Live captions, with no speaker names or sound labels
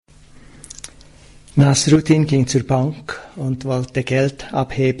Nasruddin ging zur Bank und wollte Geld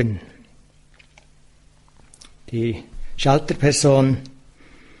abheben. Die Schalterperson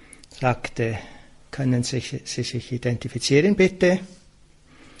sagte, können Sie sich identifizieren, bitte?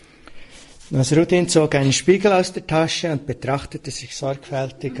 Nasruddin zog einen Spiegel aus der Tasche und betrachtete sich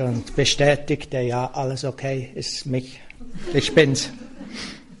sorgfältig und bestätigte, ja, alles okay, ist mich, ich bin's.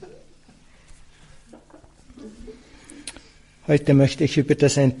 Heute möchte ich über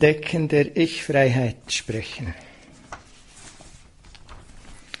das Entdecken der Ich-Freiheit sprechen.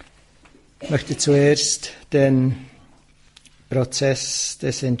 Ich möchte zuerst den Prozess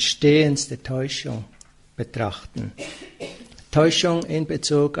des Entstehens der Täuschung betrachten. Täuschung in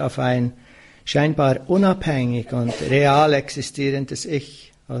Bezug auf ein scheinbar unabhängig und real existierendes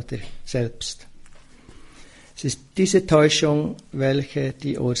Ich oder Selbst. Es ist diese Täuschung, welche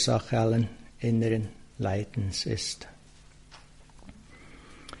die Ursache allen inneren Leidens ist.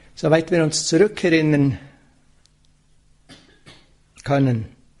 Soweit wir uns zurückerinnern können,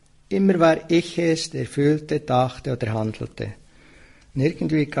 immer war ich es, der fühlte, dachte oder handelte. Und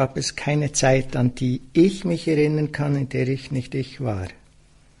irgendwie gab es keine Zeit, an die ich mich erinnern kann, in der ich nicht ich war.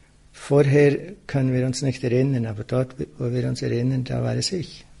 Vorher können wir uns nicht erinnern, aber dort, wo wir uns erinnern, da war es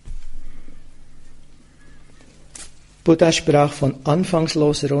ich. Buddha sprach von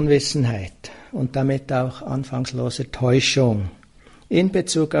anfangsloser Unwissenheit und damit auch anfangsloser Täuschung in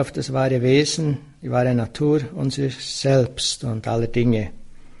Bezug auf das wahre Wesen, die wahre Natur unseres Selbst und aller Dinge.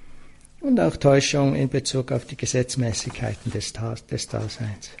 Und auch Täuschung in Bezug auf die Gesetzmäßigkeiten des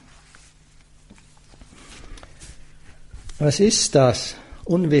Daseins. Was ist das?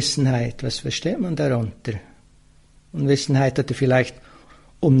 Unwissenheit, was versteht man darunter? Unwissenheit oder vielleicht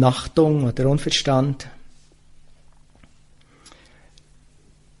Umnachtung oder Unverstand.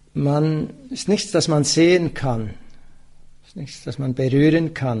 Ist nichts, das man sehen kann. Ist nichts, das man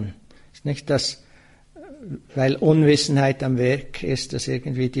berühren kann. Ist nicht das, weil Unwissenheit am Werk ist, dass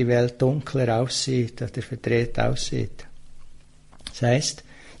irgendwie die Welt dunkler aussieht oder verdreht aussieht. Das heißt,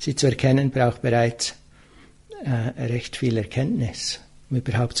 sie zu erkennen braucht bereits recht viel Erkenntnis, um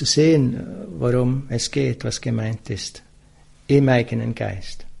überhaupt zu sehen, worum es geht, was gemeint ist, im eigenen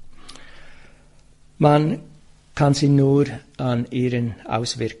Geist. Man kann sie nur an ihren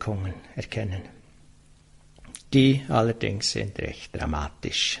Auswirkungen erkennen. Die allerdings sind recht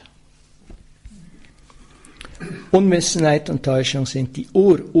dramatisch. Unwissenheit und Täuschung sind die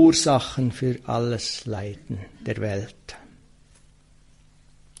Ursachen für alles Leiden der Welt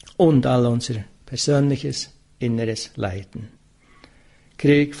und all unser persönliches, inneres Leiden.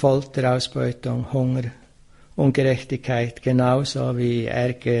 Krieg, Folter, Ausbeutung, Hunger, Ungerechtigkeit, genauso wie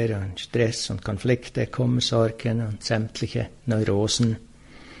Ärger und Stress und Konflikte, Kummer, Sorgen und sämtliche Neurosen.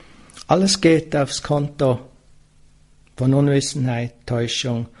 Alles geht aufs Konto von Unwissenheit,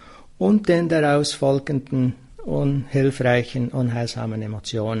 Täuschung und den daraus folgenden unhilfreichen, unheilsamen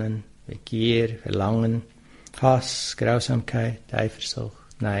Emotionen wie Gier, Verlangen, Hass, Grausamkeit,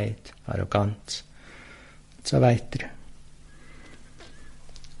 Eifersucht, Neid, Arroganz und so weiter.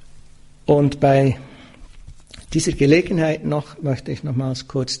 Und bei dieser Gelegenheit möchte ich nochmals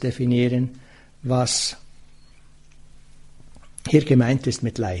kurz definieren, was hier gemeint ist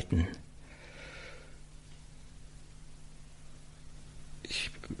mit Leiden. Ich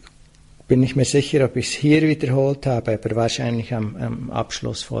bin nicht mehr sicher, ob ich es hier wiederholt habe, aber wahrscheinlich am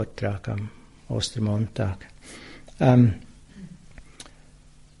Abschlussvortrag am Ostermontag.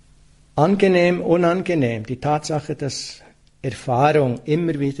 Angenehm, unangenehm, die Tatsache, dass Erfahrung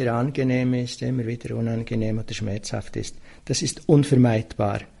immer wieder angenehm ist, immer wieder unangenehm oder schmerzhaft ist, das ist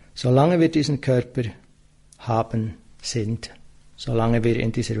unvermeidbar. Solange wir diesen Körper haben, sind, solange wir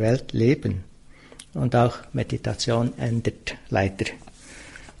in dieser Welt leben. Und auch Meditation ändert leider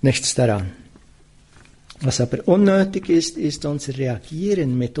nichts daran. Was aber unnötig ist, ist unser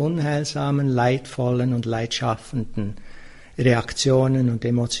Reagieren mit unheilsamen, leidvollen und leidschaffenden Reaktionen und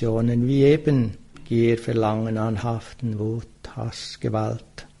Emotionen, wie eben Gier, Verlangen, Anhaften, Wut, Hass,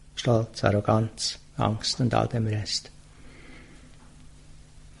 Gewalt, Stolz, Arroganz, Angst und all dem Rest.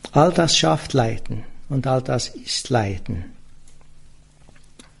 All das schafft Leiden und all das ist Leiden.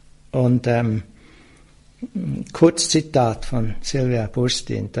 Und Kurzzitat von Sylvia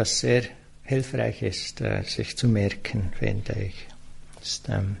Burstin, das sehr hilfreich ist, sich zu merken, finde ich.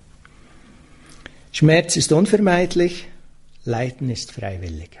 Schmerz ist unvermeidlich, Leiden ist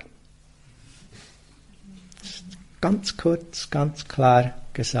freiwillig. Ganz kurz, ganz klar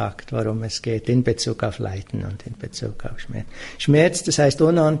gesagt, worum es geht in Bezug auf Leiden und in Bezug auf Schmerz. Schmerz, das heißt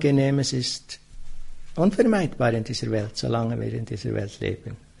Unangenehmes, ist unvermeidbar in dieser Welt, solange wir in dieser Welt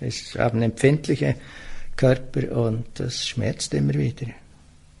leben. Wir haben empfindliche Körper und das schmerzt immer wieder.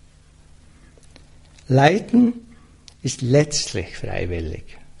 Leiden ist letztlich freiwillig.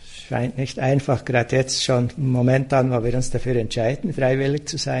 Es scheint nicht einfach, gerade jetzt schon momentan, wo wir uns dafür entscheiden, freiwillig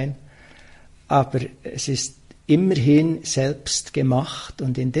zu sein, aber es ist immerhin selbst gemacht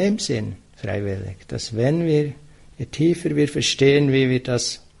und in dem Sinn freiwillig, dass je tiefer wir verstehen, wie wir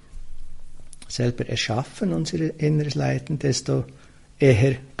das selber erschaffen, unser inneres Leiden, desto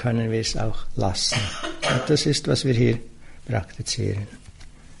eher können wir es auch lassen. Und das ist, was wir hier praktizieren.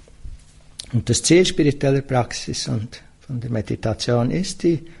 Und das Ziel spiritueller Praxis und von der Meditation ist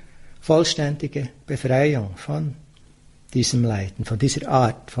die vollständige Befreiung von diesem Leiden, von dieser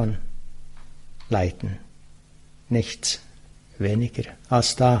Art von Leiden. Nichts weniger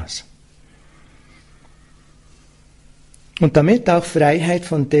als das. Und damit auch Freiheit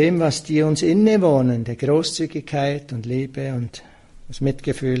von dem, was die uns innewohnende Großzügigkeit und Liebe und das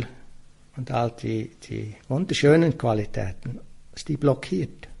Mitgefühl und all die wunderschönen Qualitäten, was die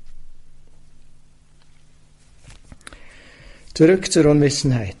blockiert. Zurück zur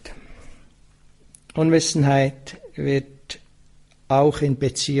Unwissenheit. Unwissenheit wird auch in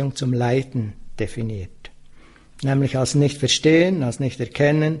Beziehung zum Leiden definiert, nämlich als nicht verstehen, als nicht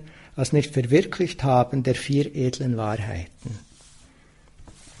erkennen, als nicht verwirklicht haben der 4 edlen Wahrheiten.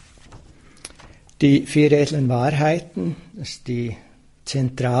 Die 4 edlen Wahrheiten, das ist die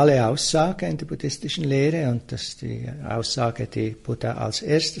zentrale Aussage in der buddhistischen Lehre und das ist die Aussage, die Buddha als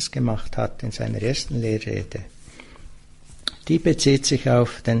erstes gemacht hat in seiner ersten Lehrrede. Die bezieht sich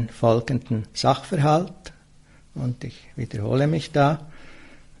auf den folgenden Sachverhalt und ich wiederhole mich da.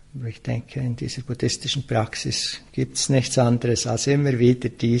 Aber ich denke, in dieser buddhistischen Praxis gibt es nichts anderes, als immer wieder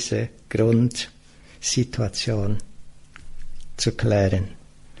diese Grundsituation zu klären.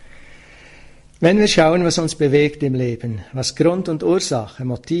 Wenn wir schauen, was uns bewegt im Leben, was Grund und Ursache,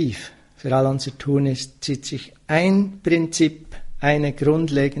 Motiv für all unser Tun ist, zieht sich ein Prinzip, eine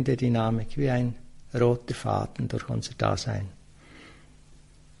grundlegende Dynamik, wie ein roter Faden durch unser Dasein.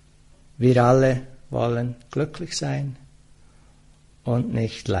 Wir alle wollen glücklich sein und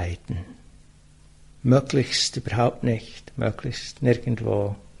nicht leiden. Möglichst überhaupt nicht, möglichst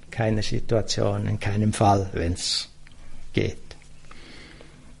nirgendwo, keiner Situation, in keinem Fall, wenn es geht.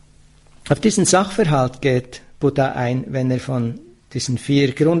 Auf diesen Sachverhalt geht Buddha ein, wenn er von diesen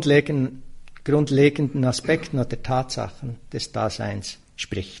 4 grundlegenden Aspekten oder Tatsachen des Daseins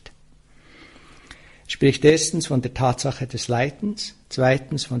spricht. Er spricht erstens von der Tatsache des Leidens,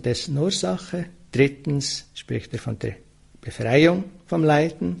 zweitens von dessen Ursache, drittens spricht er von der Befreiung vom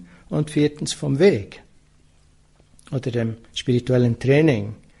Leiden und viertens vom Weg oder dem spirituellen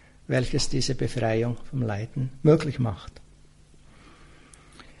Training, welches diese Befreiung vom Leiden möglich macht.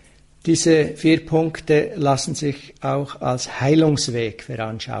 Diese 4 Punkte lassen sich auch als Heilungsweg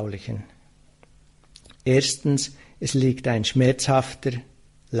veranschaulichen. Erstens, es liegt ein schmerzhafter,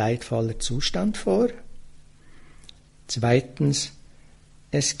 leidvoller Zustand vor. Zweitens,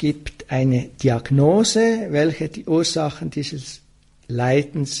 es gibt eine Diagnose, welche die Ursachen dieses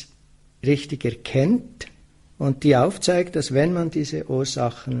Leidens richtig erkennt und die aufzeigt, dass wenn man diese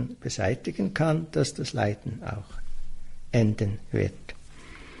Ursachen beseitigen kann, dass das Leiden auch enden wird.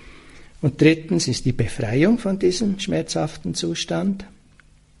 Und drittens ist die Befreiung von diesem schmerzhaften Zustand.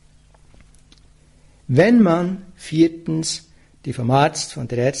 Wenn man viertens die vom Arzt, von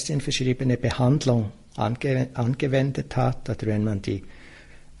der Ärztin verschriebene Behandlung angewendet hat oder wenn man die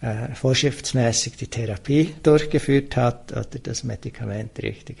vorschriftsmäßig die Therapie durchgeführt hat oder das Medikament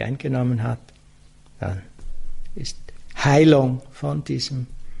richtig eingenommen hat, dann ist Heilung von diesem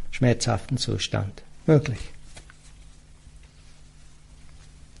schmerzhaften Zustand möglich.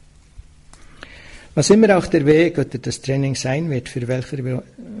 Was immer auch der Weg oder das Training sein wird, für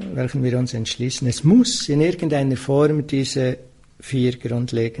welchen wir uns entschließen, es muss in irgendeiner Form diese 4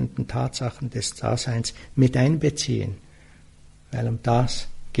 grundlegenden Tatsachen des Daseins mit einbeziehen, weil um das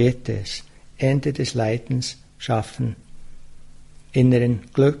geht es. Ende des Leidens schaffen, inneren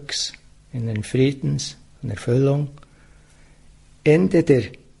Glücks, inneren Friedens und Erfüllung, Ende der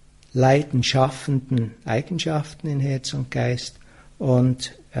leidenschaffenden Eigenschaften in Herz und Geist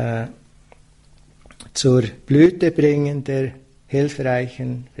und zur Blüte bringender,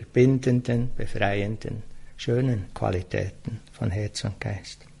 hilfreichen, verbindenden, befreienden, schönen Qualitäten von Herz und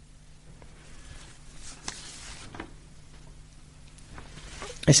Geist.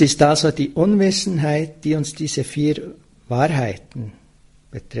 Es ist also die Unwissenheit, die uns diese 4 Wahrheiten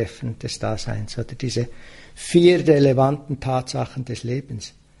betreffend des Daseins oder diese 4 relevanten Tatsachen des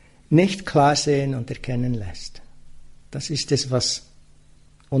Lebens nicht klar sehen und erkennen lässt. Das ist es, was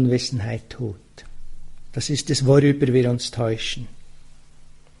Unwissenheit tut. Das ist es, worüber wir uns täuschen.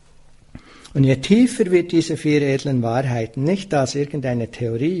 Und je tiefer wir diese 4 edlen Wahrheiten, nicht als irgendeine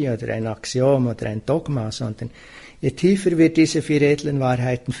Theorie oder ein Axiom oder ein Dogma, sondern je tiefer wir diese 4 edlen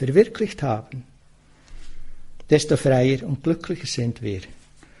Wahrheiten verwirklicht haben, desto freier und glücklicher sind wir.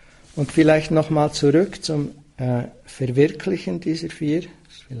 Und vielleicht nochmal zurück zum Verwirklichen dieser 4, das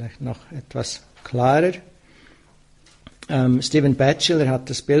ist vielleicht noch etwas klarer. Stephen Batchelor hat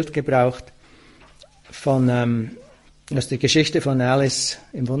das Bild gebraucht aus der Geschichte von Alice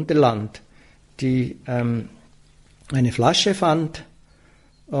im Wunderland, die eine Flasche fand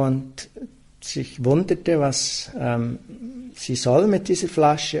und sich wunderte, was sie soll mit dieser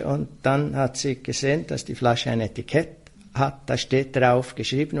Flasche, und dann hat sie gesehen, dass die Flasche ein Etikett hat, da steht drauf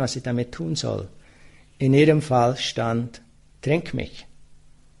geschrieben, was sie damit tun soll. In ihrem Fall stand, trink mich,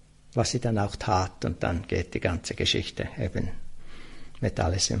 was sie dann auch tat, und dann geht die ganze Geschichte eben mit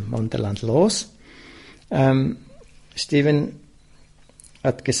Alice im Wunderland los. Stephen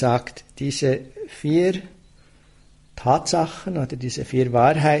hat gesagt, diese 4 Tatsachen oder diese 4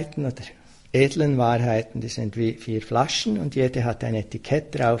 Wahrheiten oder edlen Wahrheiten, die sind wie 4 Flaschen, und jede hat ein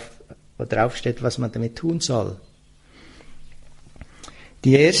Etikett drauf, wo drauf steht, was man damit tun soll.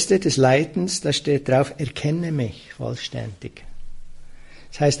 Die erste des Leidens, da steht drauf, erkenne mich vollständig.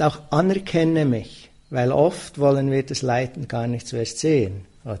 Das heißt auch, anerkenne mich, weil oft wollen wir das Leiden gar nicht zuerst sehen.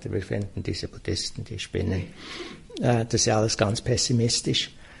 Oder wir finden diese Buddhisten, die spinnen. Das ist ja alles ganz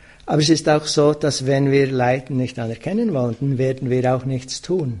pessimistisch. Aber es ist auch so, dass wenn wir Leiden nicht anerkennen wollen, dann werden wir auch nichts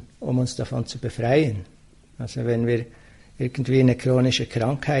tun, um uns davon zu befreien. Also wenn wir irgendwie eine chronische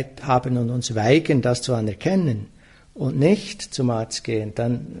Krankheit haben und uns weigern, das zu anerkennen und nicht zum Arzt gehen,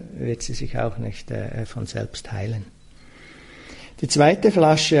 dann wird sie sich auch nicht von selbst heilen. Die zweite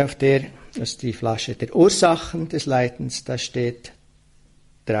Flasche, das ist die Flasche der Ursachen des Leidens, da steht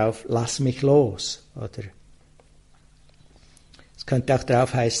drauf, lass mich los. Oder es könnte auch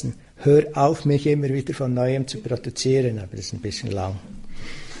drauf heißen, hör auf, mich immer wieder von Neuem zu produzieren, aber das ist ein bisschen lang.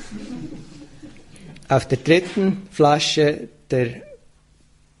 Auf der dritten Flasche, der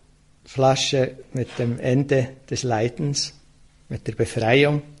Flasche mit dem Ende des Leidens, mit der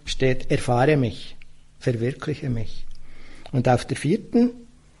Befreiung, steht, erfahre mich, verwirkliche mich. Und auf der vierten,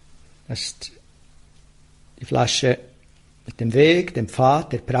 das ist die Flasche mit dem Weg, dem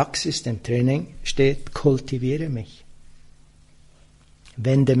Pfad, der Praxis, dem Training, steht, kultiviere mich,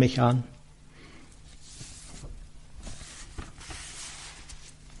 wende mich an.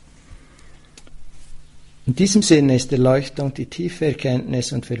 In diesem Sinne ist Erleuchtung die tiefe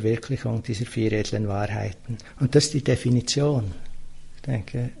Erkenntnis und Verwirklichung dieser 4 edlen Wahrheiten. Und das ist die Definition. Ich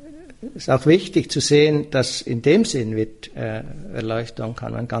denke, es ist auch wichtig zu sehen, dass in dem Sinn wird Erleuchtung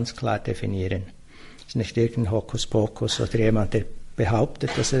kann man ganz klar definieren. Es ist nicht irgendein Hokuspokus oder jemand, der behauptet,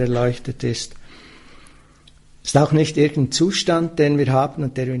 dass er erleuchtet ist. Es ist auch nicht irgendein Zustand, den wir haben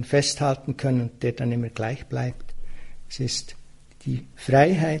und der wir festhalten können und der dann immer gleich bleibt. Es ist die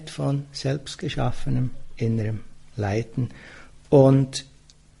Freiheit von selbstgeschaffenem innerem Leiden. Und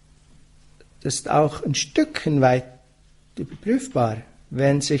das ist auch ein Stückchen weit überprüfbar,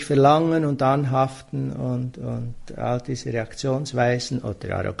 wenn sich Verlangen und Anhaften und all diese Reaktionsweisen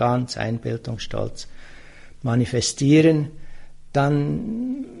oder Arroganz, Einbildung, Stolz manifestieren,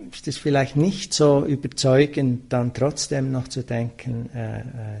 dann ist es vielleicht nicht so überzeugend, dann trotzdem noch zu denken,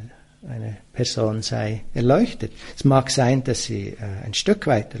 eine Person sei erleuchtet. Es mag sein, dass sie ein Stück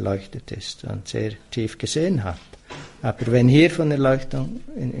weit erleuchtet ist und sehr tief gesehen hat. Aber wenn hier von Erleuchtung,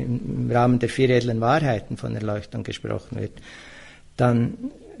 im Rahmen der 4 edlen Wahrheiten von Erleuchtung gesprochen wird, dann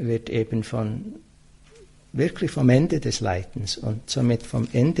wird eben wirklich vom Ende des Leidens und somit vom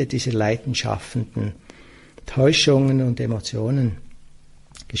Ende dieser leidenschaffenden Täuschungen und Emotionen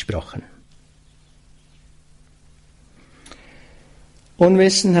gesprochen.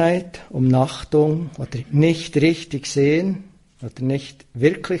 Unwissenheit, Umnachtung oder nicht richtig sehen oder nicht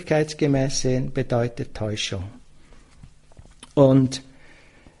wirklichkeitsgemäß sehen bedeutet Täuschung. Und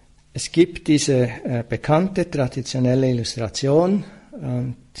es gibt diese bekannte traditionelle Illustration,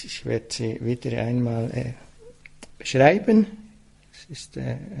 und ich werde sie wieder einmal beschreiben. Es ist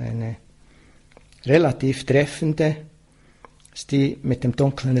eine relativ treffende, ist die mit dem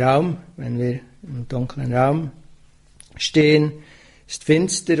dunklen Raum. Wenn wir im dunklen Raum stehen, ist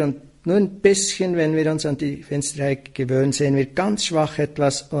finster und nur ein bisschen, wenn wir uns an die Finsterheit gewöhnen, sehen wir ganz schwach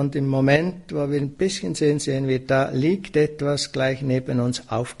etwas und im Moment, wo wir ein bisschen sehen, sehen wir, da liegt etwas gleich neben uns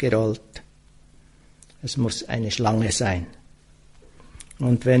aufgerollt. Es muss eine Schlange sein.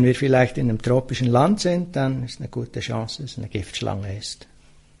 Und wenn wir vielleicht in einem tropischen Land sind, dann ist eine gute Chance, dass es eine Giftschlange ist.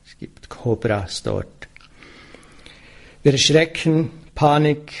 Es gibt Kobras dort. Wir erschrecken,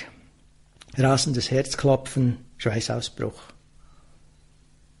 Panik, rasendes Herzklopfen, Schweißausbruch.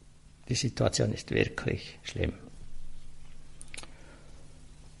 die Situation ist wirklich schlimm.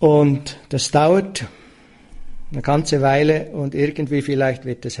 Und das dauert eine ganze Weile und irgendwie vielleicht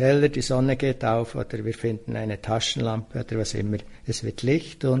wird es heller, die Sonne geht auf oder wir finden eine Taschenlampe oder was immer. Es wird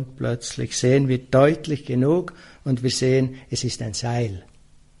Licht und plötzlich sehen wir deutlich genug und wir sehen, es ist ein Seil.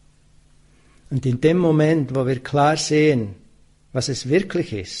 Und in dem Moment, wo wir klar sehen, was es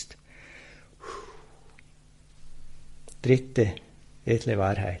wirklich ist, dritte edle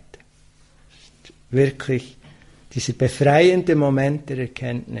Wahrheit, wirklich dieser befreiende Moment der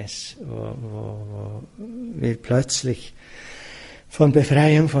Erkenntnis, wo wir plötzlich von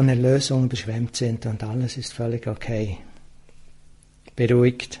Befreiung, von Erlösung überschwemmt sind und alles ist völlig okay.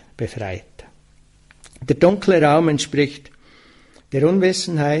 Beruhigt, befreit. Der dunkle Raum entspricht der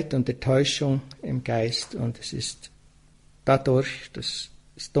Unwissenheit und der Täuschung im Geist und es ist dadurch, dass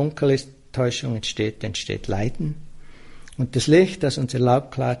es dunkel ist, Täuschung entsteht Leiden. Und das Licht, das uns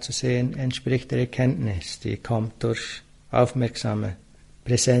erlaubt, klar zu sehen, entspricht der Erkenntnis, die kommt durch aufmerksame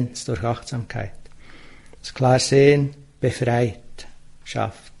Präsenz, durch Achtsamkeit. Das Klarsehen befreit,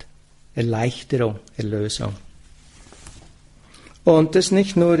 schafft Erleichterung, Erlösung. Und das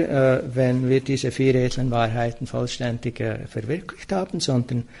nicht nur, wenn wir diese 4 edlen Wahrheiten vollständig verwirklicht haben,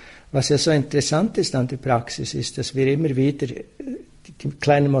 sondern was ja so interessant ist an der Praxis, ist, dass wir immer wieder die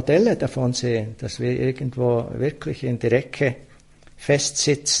kleinen Modelle davon sehen, dass wir irgendwo wirklich in der Ecke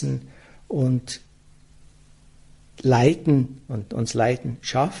festsitzen und leiden und uns Leiden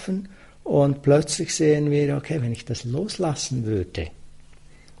schaffen und plötzlich sehen wir, okay, wenn ich das loslassen würde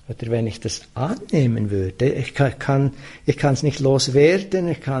oder wenn ich das annehmen würde, ich kann es nicht loswerden,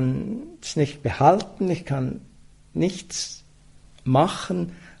 ich kann es nicht behalten, ich kann nichts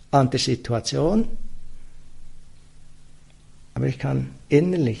machen an der Situation, aber ich kann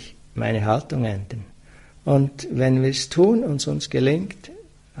innerlich meine Haltung ändern. Und wenn wir es tun und es uns gelingt,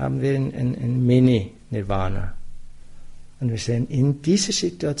 haben wir ein Mini-Nirvana. Und wir sehen, in dieser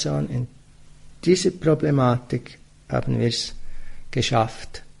Situation, in dieser Problematik haben wir es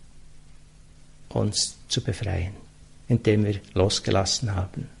geschafft, uns zu befreien, indem wir losgelassen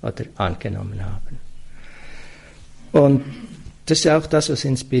haben oder angenommen haben. Und das ist ja auch das, was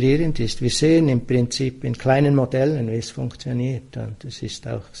inspirierend ist. Wir sehen im Prinzip in kleinen Modellen, wie es funktioniert. Und es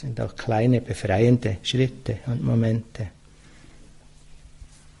sind auch kleine, befreiende Schritte und Momente.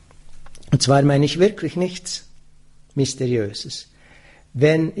 Und zwar meine ich wirklich nichts Mysteriöses.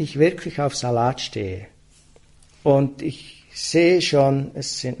 Wenn ich wirklich auf Salat stehe und ich sehe schon,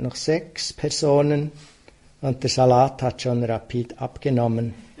 es sind noch 6 Personen und der Salat hat schon rapid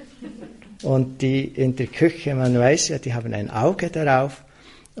abgenommen. Und die in der Küche, man weiß ja, die haben ein Auge darauf.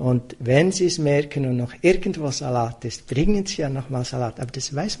 Und wenn sie es merken und noch irgendwo Salat ist, bringen sie ja nochmal Salat. Aber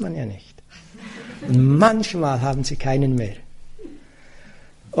das weiß man ja nicht. Und manchmal haben sie keinen mehr.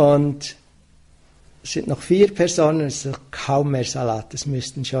 Und es sind noch 4 Personen, es ist kaum mehr Salat. Es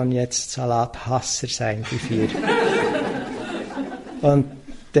müssten schon jetzt Salathasser sein, die 4. Und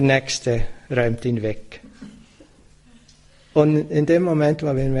der Nächste räumt ihn weg. Und in dem Moment, wo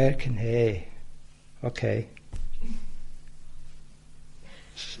wir merken, hey, okay,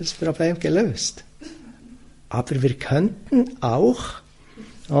 ist das Problem gelöst. Aber wir könnten auch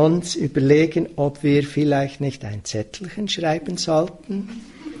uns überlegen, ob wir vielleicht nicht ein Zettelchen schreiben sollten.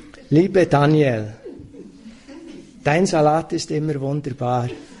 Liebe Daniel, dein Salat ist immer wunderbar.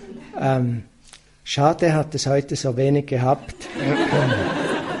 Schade, hat es heute so wenig gehabt.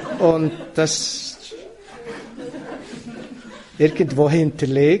 Und das irgendwo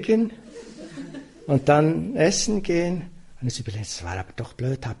hinterlegen und dann essen gehen. Und jetzt überlegt, es war aber doch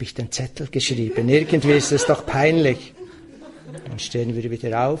blöd, habe ich den Zettel geschrieben. Irgendwie ist es doch peinlich. Dann stehen wir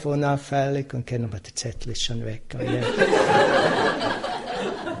wieder auf, unauffällig, und gehen, aber der Zettel ist schon weg. Oh yeah.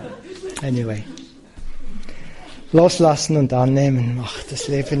 Anyway. Loslassen und annehmen macht das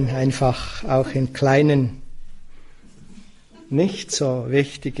Leben einfach auch in kleinen, nicht so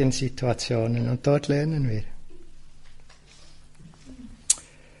wichtigen Situationen. Und dort lernen wir.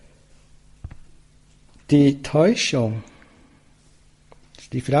 Die Täuschung,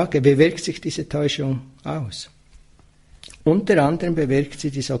 die Frage, wie wirkt sich diese Täuschung aus? Unter anderem bewirkt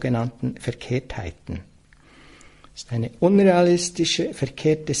sie die sogenannten Verkehrtheiten. Das ist eine unrealistische,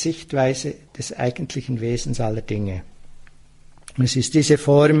 verkehrte Sichtweise des eigentlichen Wesens aller Dinge. Und es ist diese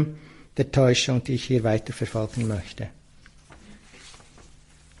Form der Täuschung, die ich hier weiter verfolgen möchte.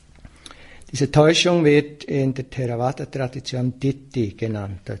 Diese Täuschung wird in der Theravada-Tradition Ditti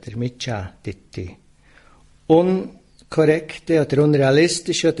genannt, oder Miccha-Ditti. Unkorrekte oder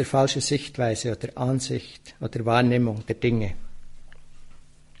unrealistische oder falsche Sichtweise oder Ansicht oder Wahrnehmung der Dinge.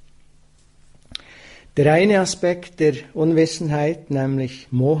 Der eine Aspekt der Unwissenheit, nämlich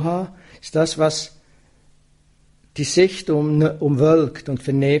Moha, ist das, was die Sicht umwölkt und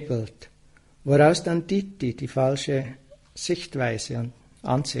vernebelt, woraus dann Ditti, die falsche Sichtweise und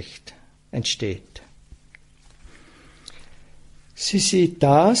Ansicht, entsteht. Sie sieht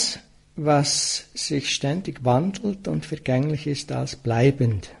das, was sich ständig wandelt und vergänglich ist, als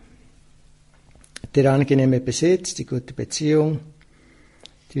bleibend. Der angenehme Besitz, die gute Beziehung,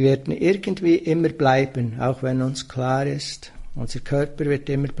 die werden irgendwie immer bleiben, auch wenn uns klar ist. Unser Körper wird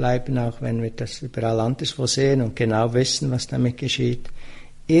immer bleiben, auch wenn wir das überall anderswo sehen und genau wissen, was damit geschieht.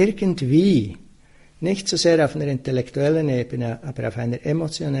 Irgendwie, nicht so sehr auf einer intellektuellen Ebene, aber auf einer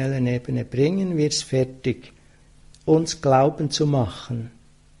emotionellen Ebene, bringen wir es fertig, uns glauben zu machen,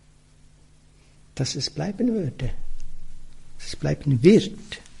 dass es bleiben würde, dass es bleiben wird.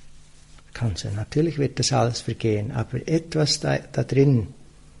 Kann sein, natürlich wird das alles vergehen, aber etwas da drin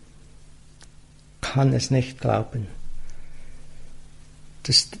kann es nicht glauben.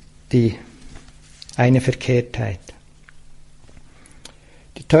 Das ist die eine Verkehrtheit.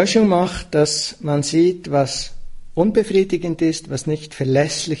 Die Täuschung macht, dass man sieht, was unbefriedigend ist, was nicht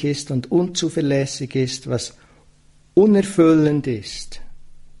verlässlich ist und unzuverlässig ist, was unerfüllend ist.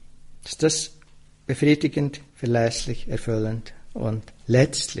 Dass das befriedigend, verlässlich, erfüllend und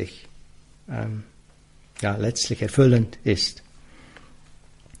letztlich erfüllend ist.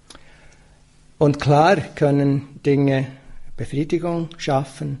 Und klar können Dinge Befriedigung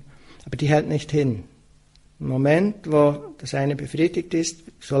schaffen, aber die hält nicht hin. Im Moment, wo das eine befriedigt ist,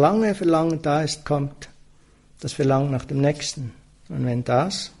 solange Verlangen da ist, kommt das Verlangen nach dem Nächsten. Und wenn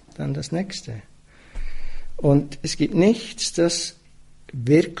das, dann das Nächste. Und es gibt nichts, das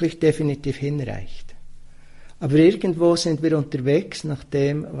wirklich definitiv hinreicht. Aber irgendwo sind wir unterwegs nach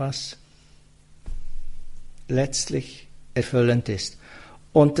dem, was letztlich erfüllend ist.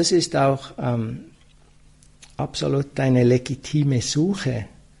 Und das ist auch absolut eine legitime Suche.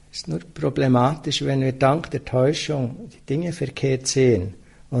 Es ist nur problematisch, wenn wir dank der Täuschung die Dinge verkehrt sehen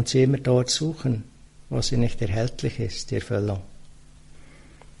und sie immer dort suchen, wo sie nicht erhältlich ist, die Erfüllung.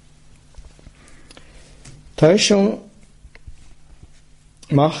 Täuschung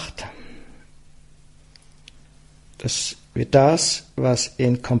macht, dass wir das, was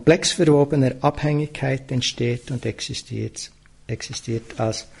in komplex verwobener Abhängigkeit entsteht und existiert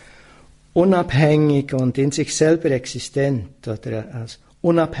als unabhängig und in sich selber existent oder als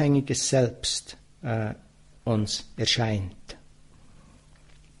unabhängiges Selbst uns erscheint.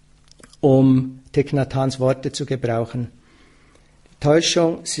 Um Thich Nhat Hanhs Worte zu gebrauchen, die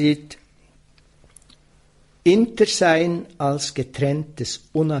Täuschung sieht Intersein als getrenntes,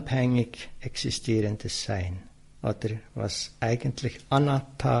 unabhängig existierendes Sein. Oder was eigentlich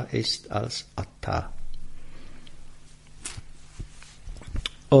Anatta ist als Atta.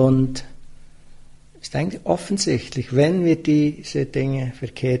 Und es ist eigentlich offensichtlich, wenn wir diese Dinge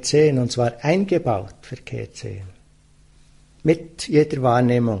verkehrt sehen, und zwar eingebaut verkehrt sehen, mit jeder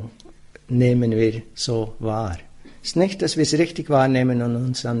Wahrnehmung nehmen wir so wahr. Es ist nicht, dass wir es richtig wahrnehmen und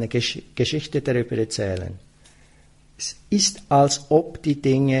uns eine Geschichte darüber erzählen. Es ist, als ob die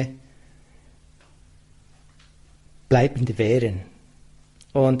Dinge bleibend wären.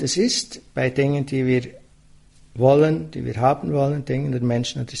 Und es ist bei Dingen, die wir wollen, die wir haben wollen, Dingen oder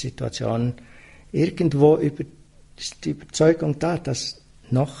Menschen oder Situationen, irgendwo ist die Überzeugung da, dass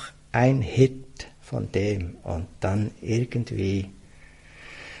noch ein Hit von dem und dann irgendwie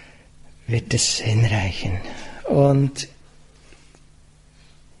wird es hinreichen. Und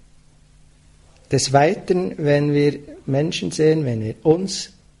des Weiteren, wenn wir Menschen sehen, wenn wir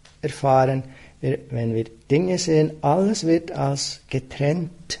uns erfahren, wenn wir Dinge sehen, alles wird als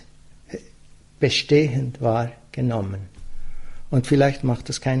getrennt, bestehend wahrgenommen. Und vielleicht macht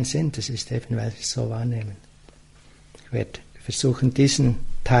das keinen Sinn, das ist eben, weil wir es so wahrnehmen. Ich werde versuchen, diesen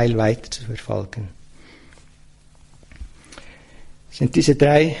Teil weiter zu verfolgen. Es sind diese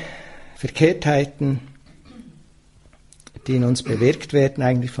 3 Verkehrtheiten, die in uns bewirkt werden,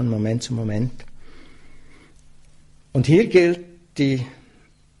 eigentlich von Moment zu Moment. Und hier gilt die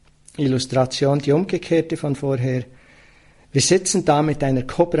Illustration, die umgekehrte von vorher. Wir sitzen da mit einer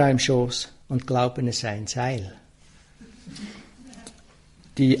Kobra im Schoß und glauben, es sei ein Seil.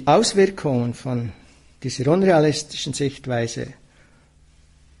 Die Auswirkungen von dieser unrealistischen Sichtweise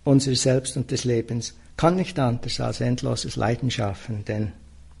unseres Selbst und des Lebens kann nicht anders als endloses Leiden schaffen, denn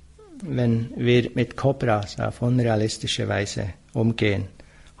wenn wir mit Kobras auf unrealistische Weise umgehen,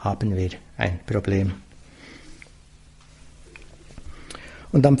 haben wir ein Problem.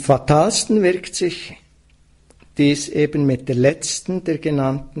 Und am fatalsten wirkt sich dies eben mit der letzten der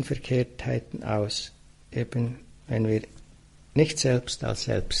genannten Verkehrtheiten aus, eben wenn wir nicht selbst als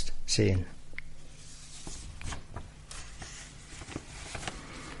selbst sehen.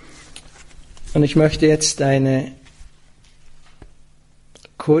 Und ich möchte jetzt eine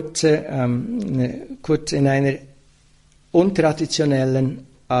kurz in einer untraditionellen,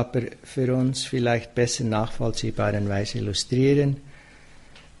 aber für uns vielleicht besser nachvollziehbaren Weise illustrieren,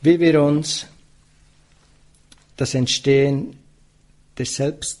 wie wir uns das Entstehen der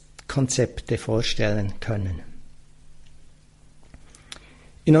Selbstkonzepte vorstellen können.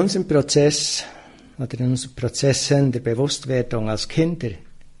 In unserem Prozess oder in unseren Prozessen der Bewusstwerdung als Kinder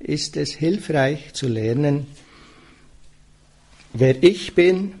ist es hilfreich zu lernen, wer ich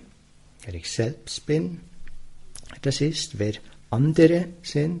bin, wer ich selbst bin, das ist, wer andere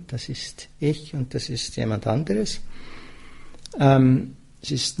sind, das ist ich und das ist jemand anderes.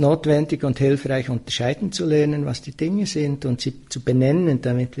 Es ist notwendig und hilfreich, unterscheiden zu lernen, was die Dinge sind und sie zu benennen,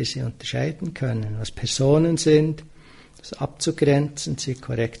 damit wir sie unterscheiden können, was Personen sind, das abzugrenzen, sie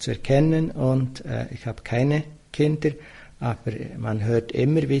korrekt zu erkennen. Und ich habe keine Kinder, aber man hört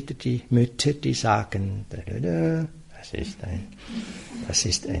immer wieder die Mütter, die sagen, das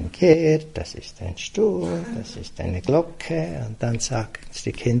ist ein Gerd, das ist ein Stuhl, das ist eine Glocke, und dann sagen es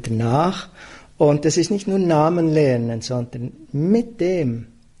die Kinder nach. Und das ist nicht nur Namen lernen, sondern mit dem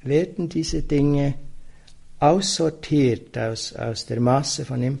werden diese Dinge aussortiert aus der Masse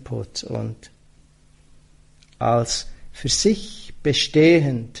von Inputs und als für sich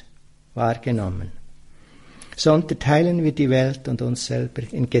bestehend wahrgenommen. So unterteilen wir die Welt und uns selber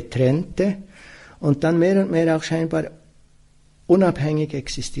in getrennte und dann mehr und mehr auch scheinbar unabhängig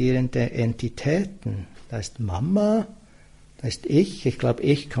existierende Entitäten. Da ist Mama, da ist ich glaube,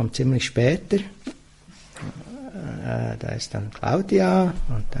 ich kommt ziemlich später. Da ist dann Claudia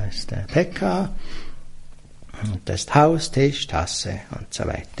und da ist Pekka und da ist Haus, Tisch, Tasse und so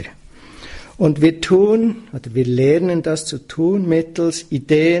weiter. Und wir lernen das zu tun mittels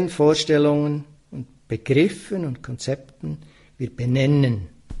Ideen, Vorstellungen und Begriffen und Konzepten. Wir benennen.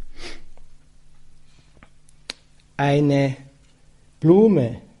 Eine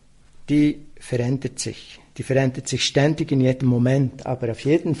Blume, die verändert sich. Die verändert sich ständig in jedem Moment, aber auf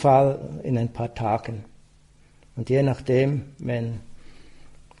jeden Fall in ein paar Tagen. Und je nachdem, wenn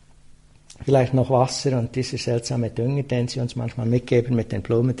vielleicht noch Wasser und dieser seltsame Dünger, den sie uns manchmal mitgeben, mit den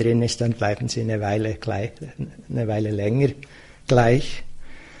Blumen drin ist, dann bleiben sie eine Weile länger gleich.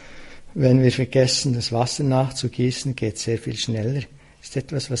 Wenn wir vergessen, das Wasser nachzugießen, geht es sehr viel schneller. Das ist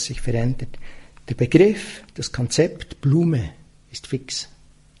etwas, was sich verändert. Der Begriff, das Konzept Blume ist fix.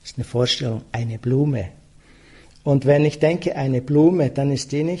 Das ist eine Vorstellung, eine Blume. Und wenn ich denke, eine Blume, dann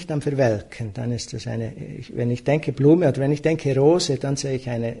ist die nicht am Verwelken. Dann ist das wenn ich denke Blume oder wenn ich denke Rose, dann sehe ich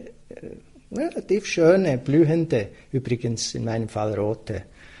eine relativ schöne, blühende, übrigens in meinem Fall rote,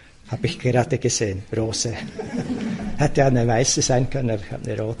 habe ich gerade gesehen, Rose. Hätte eine weiße sein können, aber ich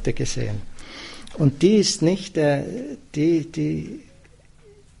habe eine rote gesehen. Und die ist nicht,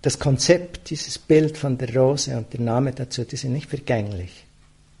 das Konzept, dieses Bild von der Rose und der Name dazu, die sind nicht vergänglich.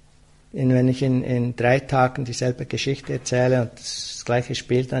 Wenn ich in 3 Tagen dieselbe Geschichte erzähle und das gleiche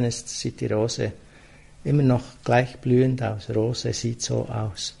Spiel, dann sieht die Rose immer noch gleich blühend aus. Rose sieht so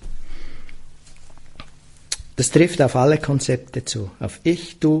aus. Das trifft auf alle Konzepte zu. Auf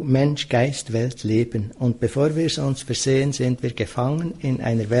Ich, Du, Mensch, Geist, Welt, Leben. Und bevor wir es uns versehen, sind wir gefangen in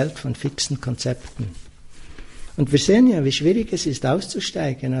einer Welt von fixen Konzepten. Und wir sehen ja, wie schwierig es ist,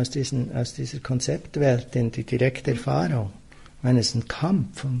 auszusteigen aus dieser Konzeptwelt in die direkte Erfahrung. Ich meine, es ist ein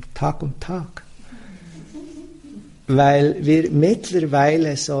Kampf von Tag um Tag. Weil wir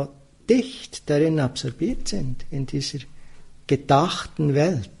mittlerweile so dicht darin absorbiert sind, in dieser gedachten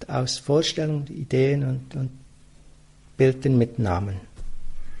Welt aus Vorstellungen, Ideen und Bildern mit Namen.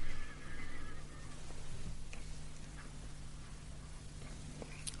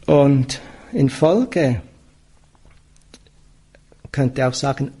 Und in Folge könnte auch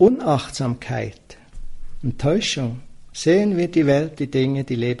sagen, Unachtsamkeit und Täuschung, sehen wir die Welt, die Dinge,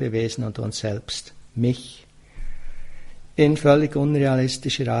 die Lebewesen und uns selbst, mich, in völlig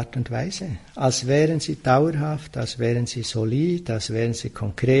unrealistischer Art und Weise. Als wären sie dauerhaft, als wären sie solid, als wären sie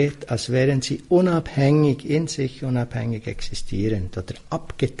konkret, als wären sie unabhängig, in sich unabhängig existierend oder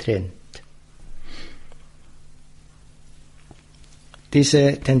abgetrennt.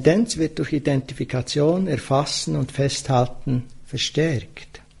 Diese Tendenz wird durch Identifikation, Erfassen und Festhalten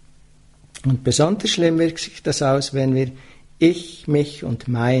verstärkt. Und besonders schlimm wirkt sich das aus, wenn wir Ich, mich und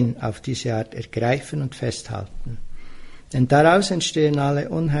mein auf diese Art ergreifen und festhalten. Denn daraus entstehen alle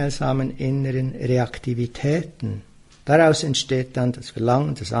unheilsamen inneren Reaktivitäten. Daraus entsteht dann das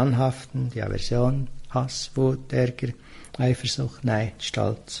Verlangen, das Anhaften, die Aversion, Hass, Wut, Ärger, Eifersucht, Neid,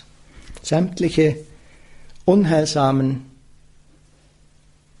 Stolz. Sämtliche unheilsamen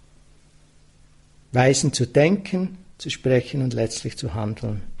Weisen zu denken, zu sprechen und letztlich zu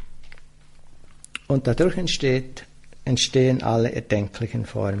handeln. Und dadurch entstehen alle erdenklichen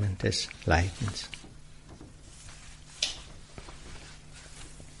Formen des Leidens.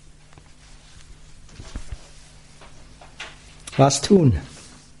 Was tun?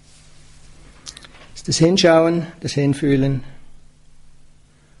 Das Hinschauen, das Hinfühlen,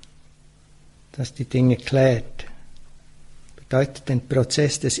 das die Dinge klärt, bedeutet den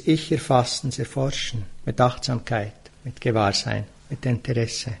Prozess des Ich-Erfassens erforschen, mit Achtsamkeit, mit Gewahrsein, mit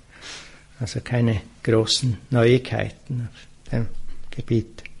Interesse. Also keine großen Neuigkeiten auf dem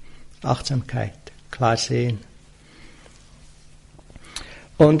Gebiet. Achtsamkeit, klar sehen.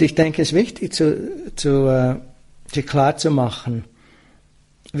 Und ich denke, es ist wichtig, sich klar zu machen,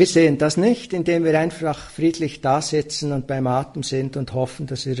 wir sehen das nicht, indem wir einfach friedlich da sitzen und beim Atem sind und hoffen,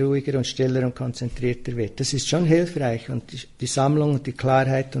 dass er ruhiger und stiller und konzentrierter wird. Das ist schon hilfreich und die Sammlung und die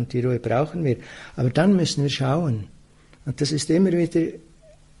Klarheit und die Ruhe brauchen wir. Aber dann müssen wir schauen. Und das ist immer wieder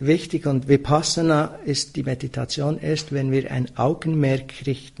wichtig. Und Vipassana ist die Meditation erst, wenn wir ein Augenmerk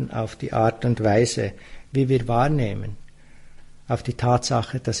richten auf die Art und Weise, wie wir wahrnehmen. Auf die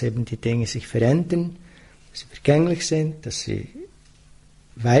Tatsache, dass eben die Dinge sich verändern, dass sie vergänglich sind, dass sie,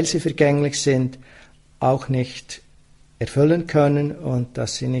 weil sie vergänglich sind, auch nicht erfüllen können und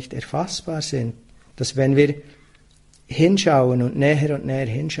dass sie nicht erfassbar sind. Dass wenn wir hinschauen und näher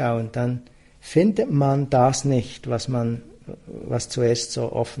hinschauen, dann findet man das nicht, was zuerst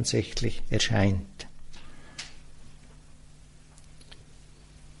so offensichtlich erscheint.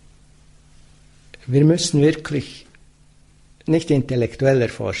 Wir müssen wirklich nicht intellektuell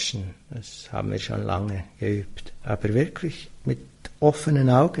erforschen, das haben wir schon lange geübt, aber wirklich mit offenen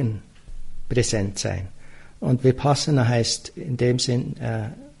Augen präsent sein. Und Vipassana heißt in dem Sinn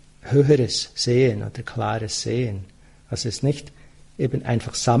höheres Sehen oder klares Sehen. Also es ist nicht eben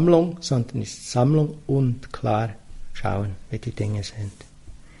einfach Sammlung, sondern es ist Sammlung und klar schauen, wie die Dinge sind.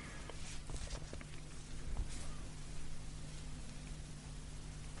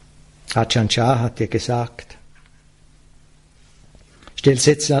 Ajahn Chah hat ja gesagt, still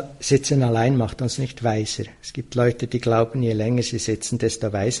sitzen allein macht uns nicht weiser. Es gibt Leute, die glauben, je länger sie sitzen,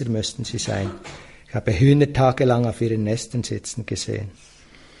 desto weiser müssten sie sein. Ich habe Hühner tagelang auf ihren Nestern sitzen gesehen.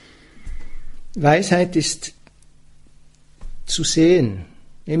 Weisheit ist zu sehen,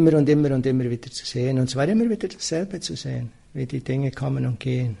 immer und immer und immer wieder zu sehen, und zwar immer wieder dasselbe zu sehen, wie die Dinge kommen und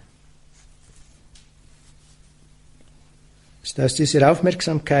gehen. Es ist aus dieser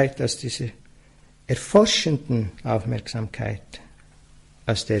Aufmerksamkeit, aus dieser erforschenden Aufmerksamkeit,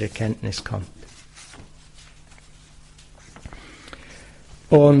 aus der Erkenntnis kommt.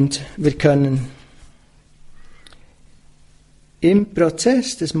 Und wir können im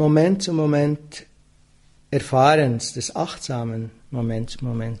Prozess des Moment zu Moment Erfahrens, des achtsamen Moment zu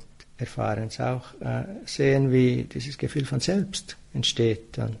Moment Erfahrens auch sehen, wie dieses Gefühl von Selbst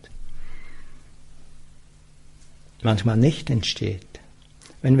entsteht und manchmal nicht entsteht.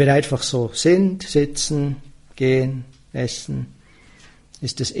 Wenn wir einfach so sind, sitzen, gehen, essen,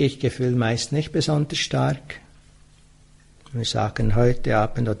 ist das Ich-Gefühl meist nicht besonders stark. Wir sagen heute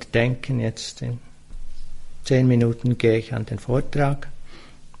Abend oder denken jetzt in 10 Minuten gehe ich an den Vortrag.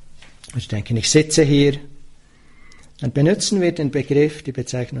 Ich denke, ich sitze hier. Dann benutzen wir den Begriff, die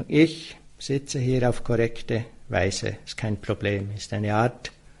Bezeichnung Ich sitze hier auf korrekte Weise. Ist kein Problem. Ist eine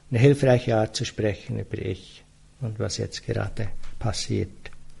hilfreiche Art zu sprechen über Ich und was jetzt gerade passiert.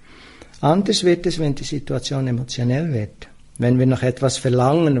 Anders wird es, wenn die Situation emotionell wird. Wenn wir noch etwas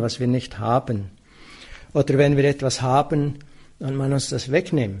verlangen, was wir nicht haben. Oder wenn wir etwas haben und man uns das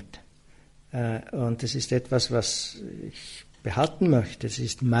wegnimmt. Und es ist etwas, was ich behalten möchte. Es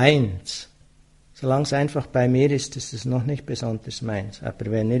ist meins. Solange es einfach bei mir ist, ist es noch nicht besonders meins. Aber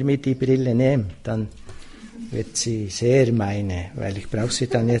wenn ihr mir die Brille nehmt, dann wird sie sehr meine, weil ich brauche sie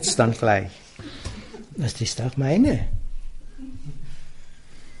dann jetzt gleich. Das ist auch meine.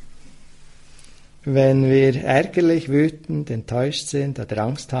 Wenn wir ärgerlich, wütend, enttäuscht sind oder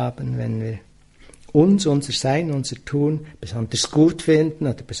Angst haben, wenn wir uns, unser Sein, unser Tun besonders gut finden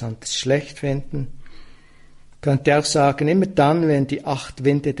oder besonders schlecht finden, könnte auch sagen, immer dann, wenn die 8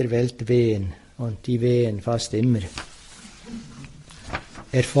 Winde der Welt wehen, und die wehen fast immer.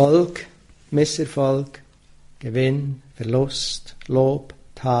 Erfolg, Misserfolg, Gewinn, Verlust, Lob,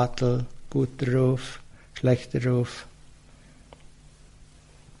 Tadel, guter Ruf, schlechter Ruf.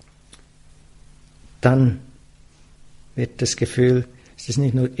 Dann wird das Gefühl, es ist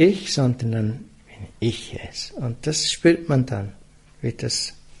nicht nur ich, sondern dann bin ich es. Und das spürt man dann, wie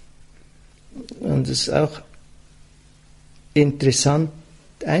das. Und es ist auch interessant,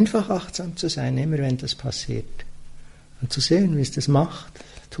 einfach achtsam zu sein, immer wenn das passiert. Und zu sehen, wie es das macht,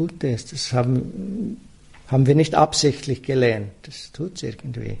 tut es. Das haben Haben wir nicht absichtlich gelernt. Das tut es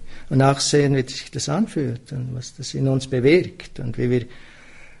irgendwie. Und auch sehen, wie sich das anfühlt und was das in uns bewirkt und wie wir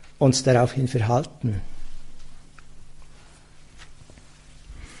uns daraufhin verhalten.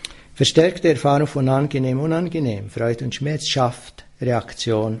 Verstärkte Erfahrung von angenehm, unangenehm, Freude und Schmerz schafft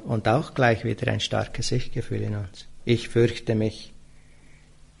Reaktion und auch gleich wieder ein starkes Ich-Gefühl in uns. Ich fürchte mich.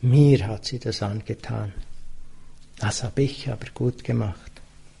 Mir hat sie das angetan. Das habe ich aber gut gemacht.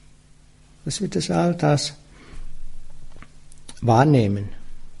 Dass wir das all das wahrnehmen.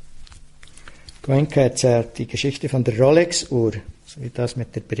 Goenka erzählt die Geschichte von der Rolex-Uhr, so wie das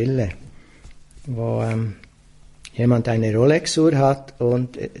mit der Brille, wo jemand eine Rolex-Uhr hat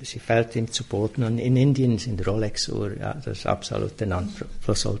und sie fällt ihm zu Boden. Und in Indien sind Rolex-Uhr das absolute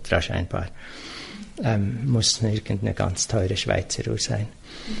Nonplusultra scheinbar. Muss irgendeine ganz teure Schweizer Uhr sein.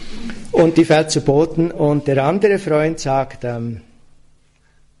 Und die fällt zu Boden und der andere Freund sagt,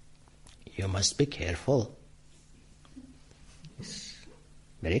 You must be careful. It's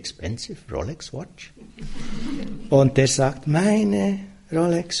very expensive Rolex watch. Und der sagt, meine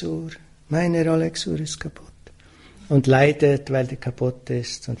Rolex-Uhr ist kaputt. Und leidet, weil die kaputt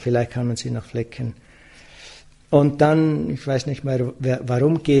ist und vielleicht kann man sie noch flicken. Und dann, ich weiß nicht mehr,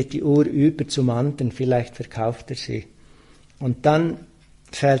 warum geht die Uhr über zum anderen, vielleicht verkauft er sie. Und dann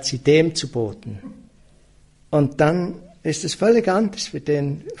fällt sie dem zu Boden. Und dann ist es völlig anders für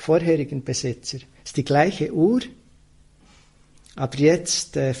den vorherigen Besitzer. Es ist die gleiche Uhr, aber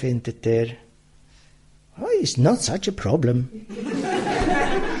jetzt findet er, it's not such a problem.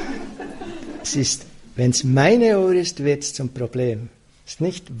 Es ist, wenn es meine Uhr ist, wird es zum Problem. Es ist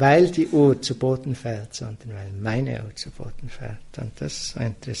nicht, weil die Uhr zu Boden fällt, sondern weil meine Uhr zu Boden fällt. Und das ist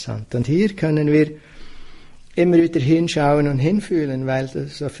interessant. Und hier können wir immer wieder hinschauen und hinfühlen, weil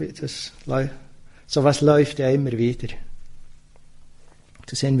sowas läuft ja immer wieder.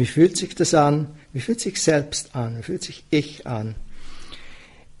 Zu sehen, wie fühlt sich das an, wie fühlt sich selbst an, wie fühlt sich ich an.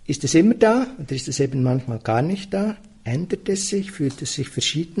 Ist es immer da oder ist es eben manchmal gar nicht da? Ändert es sich, fühlt es sich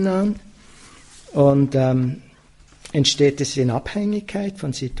verschieden an? Und entsteht es in Abhängigkeit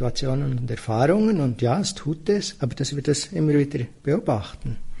von Situationen und Erfahrungen? Und ja, es tut es, aber dass wir das immer wieder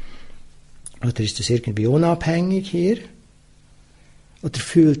beobachten. Oder ist es irgendwie unabhängig hier? Oder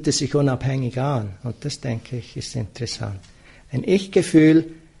fühlt es sich unabhängig an? Und das, denke ich, ist interessant. Ein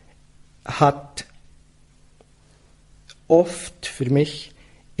Ich-Gefühl hat oft für mich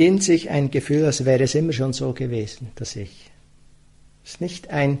in sich ein Gefühl, als wäre es immer schon so gewesen, das Ich. Es ist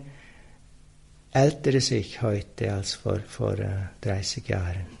nicht ein älteres Ich heute als vor 30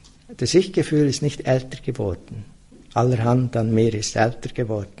 Jahren. Das Ich-Gefühl ist nicht älter geworden. Allerhand an mir ist älter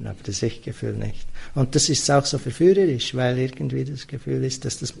geworden, aber das Ich-Gefühl nicht. Und das ist auch so verführerisch, weil irgendwie das Gefühl ist,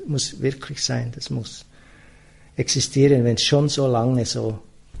 dass das muss wirklich sein, das muss existieren, wenn es schon so lange so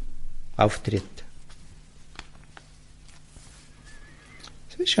auftritt.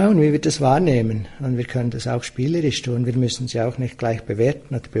 Wir schauen, wie wir das wahrnehmen. Und wir können das auch spielerisch tun. Wir müssen sie auch nicht gleich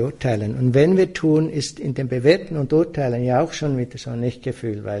bewerten oder beurteilen. Und wenn wir tun, ist in dem Bewerten und Urteilen ja auch schon wieder so ein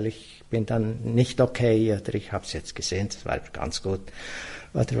Ich-Gefühl, weil ich bin dann nicht okay oder ich habe es jetzt gesehen, das war ganz gut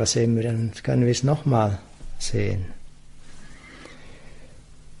oder was immer. Dann können wir es nochmal sehen.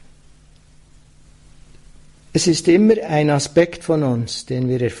 Es ist immer ein Aspekt von uns, den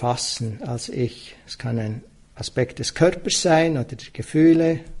wir erfassen als Ich. Es kann ein Aspekt des Körpers sein oder der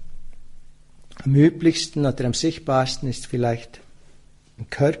Gefühle. Am üblichsten oder am sichtbarsten ist vielleicht im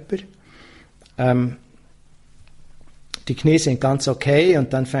Körper. Die Knie sind ganz okay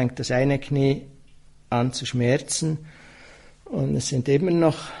und dann fängt das eine Knie an zu schmerzen und es sind immer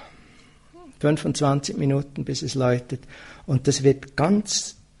noch 25 Minuten, bis es läutet und das wird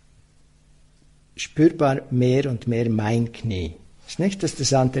ganz spürbar mehr und mehr mein Knie. Es ist nicht, dass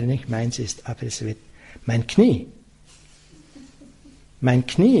das andere nicht meins ist, aber es wird mein Knie. Mein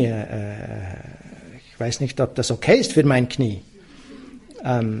Knie, ich weiß nicht, ob das okay ist für mein Knie.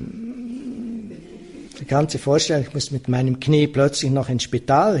 Die ganze Vorstellung, ich muss mit meinem Knie plötzlich noch ins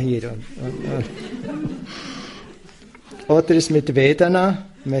Spital hier. Oder es mit Vedana,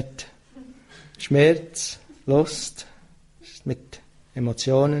 mit Schmerz, Lust, mit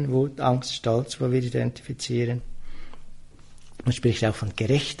Emotionen, Wut, Angst, Stolz, wo wir identifizieren. Man spricht auch von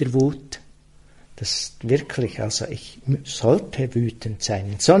gerechter Wut. Das ist wirklich, also ich sollte wütend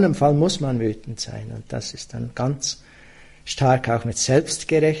sein. In so einem Fall muss man wütend sein. Und das ist dann ganz stark auch mit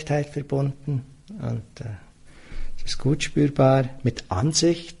Selbstgerechtheit verbunden. Und das ist gut spürbar. Mit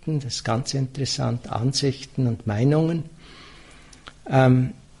Ansichten, das ist ganz interessant, Ansichten und Meinungen.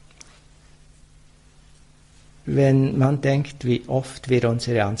 Wenn man denkt, wie oft wir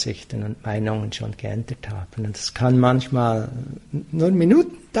unsere Ansichten und Meinungen schon geändert haben. Und das kann manchmal nur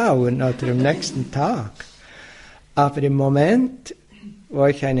Minuten dauern oder am nächsten Tag. Aber im Moment, wo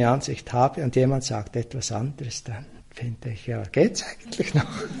ich eine Ansicht habe und jemand sagt etwas anderes, dann finde ich, ja, geht's eigentlich noch?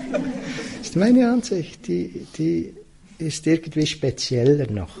 Das ist meine Ansicht, die ist irgendwie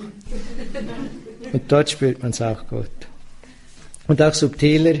spezieller noch. Und dort spürt man es auch gut. Und auch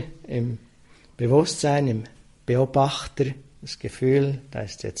subtiler im Bewusstsein, im Beobachter, das Gefühl, da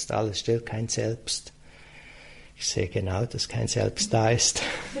ist jetzt alles still, kein Selbst. Ich sehe genau, dass kein Selbst da ist.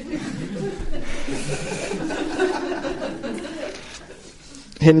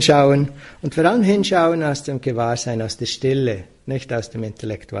 Hinschauen und vor allem hinschauen aus dem Gewahrsein, aus der Stille, nicht aus dem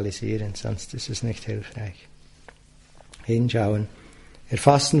Intellektualisieren, sonst ist es nicht hilfreich. Hinschauen,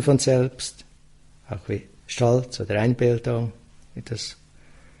 erfassen von selbst, auch wie Stolz oder Einbildung, wie das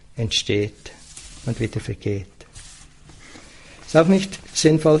entsteht und wieder vergeht. Es ist auch nicht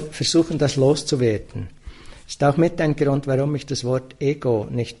sinnvoll, versuchen, das loszuwerden. Es ist auch mit ein Grund, warum ich das Wort Ego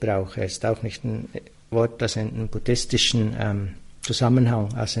nicht brauche. Es ist auch nicht ein Wort, das in einem buddhistischen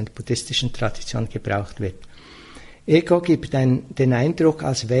Zusammenhang, also in der buddhistischen Tradition gebraucht wird. Ego gibt den Eindruck,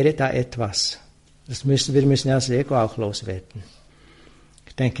 als wäre da etwas. Wir müssen ja das Ego auch loswerden.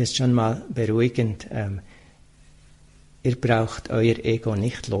 Ich denke, es ist schon mal beruhigend. Ihr braucht euer Ego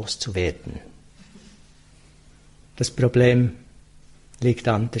nicht loszuwerden. Das Problem liegt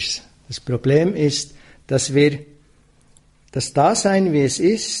anders. Das Problem ist, dass wir das Dasein, wie es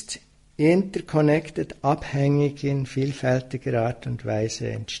ist, interconnected, abhängig in vielfältiger Art und Weise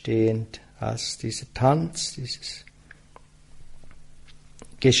entstehend als dieser Tanz, dieses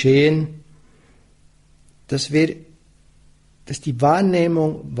Geschehen, dass die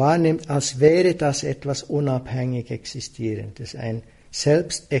Wahrnehmung wahrnimmt, als wäre das etwas unabhängig Existierendes, ein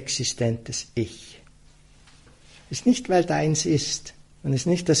selbstexistentes Ich. Es ist nicht, weil deins ist, und es ist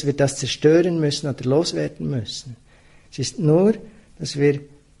nicht, dass wir das zerstören müssen oder loswerden müssen. Es ist nur, dass wir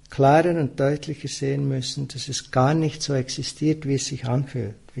klarer und deutlicher sehen müssen, dass es gar nicht so existiert, wie es sich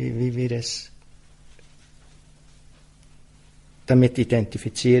anfühlt, wie wir es damit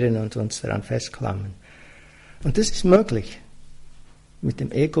identifizieren und uns daran festklammern. Und das ist möglich. Mit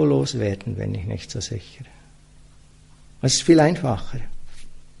dem Ego loswerden bin ich nicht so sicher. Es ist viel einfacher.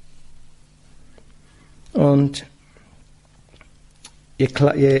 Und je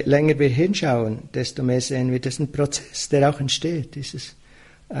länger wir hinschauen, desto mehr sehen wir, das ist ein Prozess, der auch entsteht. Es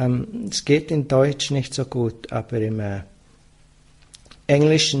geht in Deutsch nicht so gut, aber im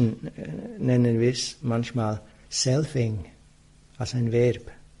Englischen nennen wir es manchmal selfing, als ein Verb.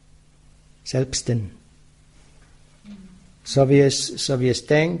 Selbsten. So wie es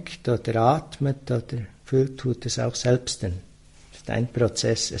denkt oder atmet oder fühlt, tut es auch selbsten. Das ist ein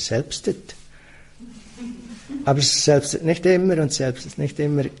Prozess, es selbstet. Aber es selbstet nicht immer und selbstet nicht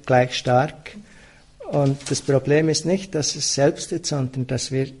immer gleich stark. Und das Problem ist nicht, dass es selbstet, sondern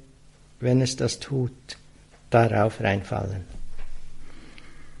dass wir, wenn es das tut, darauf reinfallen.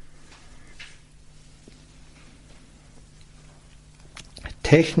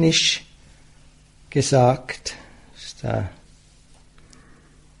 Technisch gesagt, ist der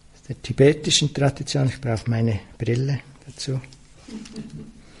tibetischen Tradition, ich brauche meine Brille dazu.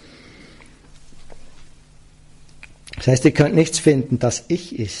 Das heißt, ihr könnt nichts finden, das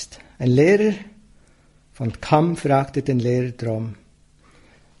Ich ist. Ein Lehrer von Kam fragte den Lehrer drum,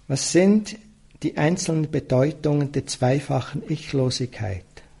 was sind die einzelnen Bedeutungen der zweifachen Ichlosigkeit?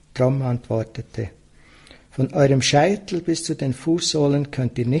 Drum antwortete, von eurem Scheitel bis zu den Fußsohlen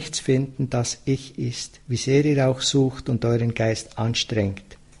könnt ihr nichts finden, das Ich ist, wie sehr ihr auch sucht und euren Geist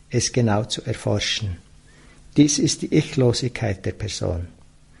anstrengt, es genau zu erforschen. Dies ist die Ichlosigkeit der Person.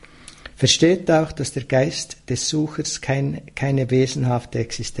 Versteht auch, dass der Geist des Suchers keine wesenhafte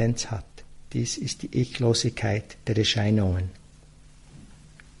Existenz hat. Dies ist die Ichlosigkeit der Erscheinungen.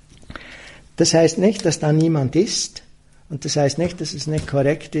 Das heißt nicht, dass da niemand ist, und das heißt nicht, dass es nicht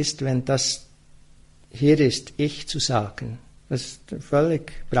korrekt ist, wenn das hier ist, Ich zu sagen. Das ist eine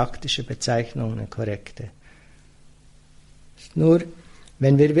völlig praktische Bezeichnung, eine korrekte. Nur,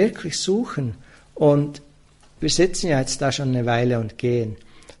 wenn wir wirklich suchen, und wir sitzen ja jetzt da schon eine Weile und gehen,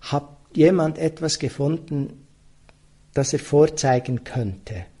 hat jemand etwas gefunden, das er vorzeigen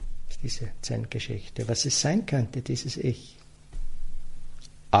könnte, diese Zen-Geschichte, was es sein könnte, dieses Ich.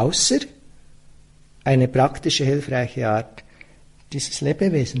 Außer eine praktische, hilfreiche Art, dieses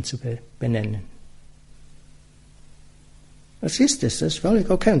Lebewesen zu benennen. Was ist es? Das ist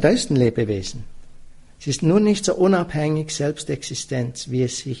völlig okay. Und da ist ein Lebewesen. Es ist nur nicht so unabhängig Selbstexistenz, wie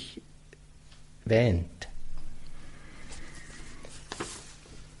es sich wähnt.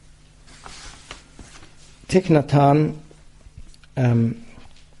 Thich Nhat Hanh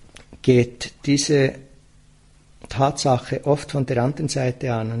geht diese Tatsache oft von der anderen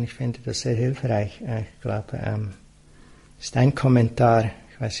Seite an und ich finde das sehr hilfreich. Ich glaube, ist ein Kommentar,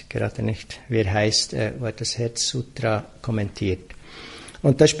 ich weiß gerade nicht, wie er heißt, wo er das Herz-Sutra kommentiert.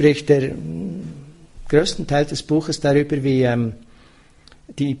 Und da spricht der größten Teil des Buches darüber, wie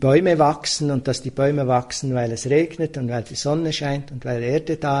die Bäume wachsen und dass die Bäume wachsen, weil es regnet und weil die Sonne scheint und weil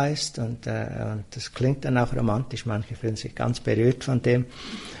Erde da ist und das klingt dann auch romantisch, manche fühlen sich ganz berührt von dem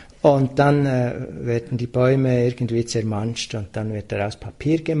und dann werden die Bäume irgendwie zermanscht und dann wird daraus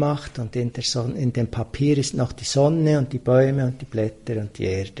Papier gemacht und in dem Papier ist noch die Sonne und die Bäume und die Blätter und die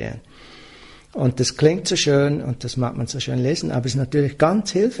Erde. Und das klingt so schön und das mag man so schön lesen, aber es ist natürlich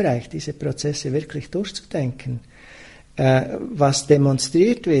ganz hilfreich, diese Prozesse wirklich durchzudenken. Was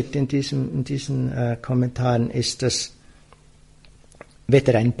demonstriert wird in diesen Kommentaren ist, dass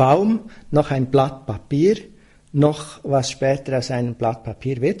weder ein Baum noch ein Blatt Papier noch was später aus einem Blatt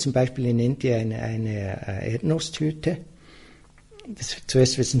Papier wird, zum Beispiel in Indien eine Erdnusstüte.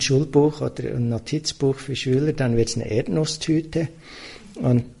 Zuerst wird es ein Schulbuch oder ein Notizbuch für Schüler, dann wird es eine Erdnusstüte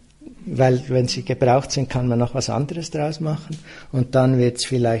und weil wenn sie gebraucht sind, kann man noch was anderes draus machen. Und dann wird es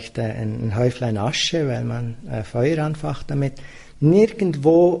vielleicht ein Häuflein Asche, weil man Feuer anfacht damit.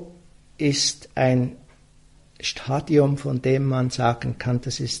 Nirgendwo ist ein Stadium, von dem man sagen kann,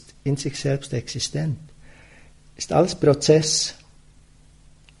 das ist in sich selbst existent. Ist alles Prozess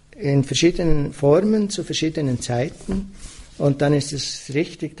in verschiedenen Formen, zu verschiedenen Zeiten. Und dann ist es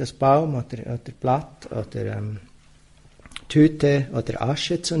richtig, das Baum oder Blatt oder Tüte oder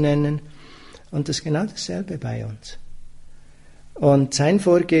Asche zu nennen. Und das ist genau dasselbe bei uns. Und sein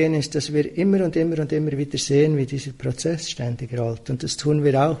Vorgehen ist, dass wir immer und immer und immer wieder sehen, wie dieser Prozess ständig rollt. Und das tun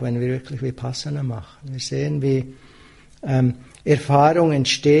wir auch, wenn wir wirklich Vipassana machen. Wir sehen, wie Erfahrung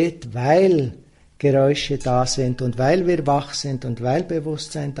entsteht, weil Geräusche da sind und weil wir wach sind und weil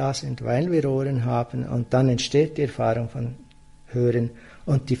Bewusstsein da sind, weil wir Ohren haben. Und dann entsteht die Erfahrung von Hören.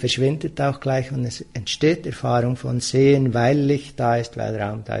 Und die verschwindet auch gleich und es entsteht Erfahrung von Sehen, weil Licht da ist, weil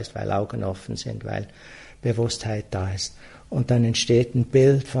Raum da ist, weil Augen offen sind, weil Bewusstheit da ist. Und dann entsteht ein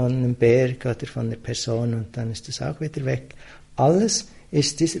Bild von einem Berg oder von einer Person und dann ist das auch wieder weg. Alles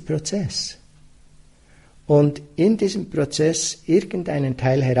ist dieser Prozess. Und in diesem Prozess irgendeinen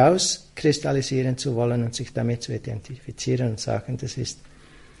Teil herauskristallisieren zu wollen und sich damit zu identifizieren und sagen, das ist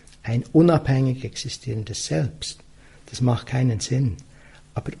ein unabhängig existierendes Selbst, das macht keinen Sinn.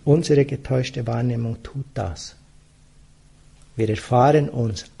 Aber unsere getäuschte Wahrnehmung tut das. Wir erfahren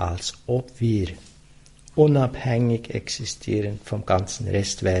uns, als ob wir unabhängig existierend vom ganzen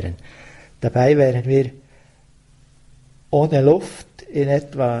Rest wären. Dabei wären wir ohne Luft in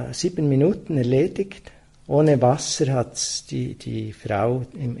etwa 7 Minuten erledigt. Ohne Wasser hat die Frau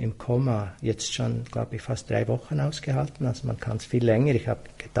im Koma jetzt schon, glaube ich, fast 3 Wochen ausgehalten. Also man kann es viel länger. Ich habe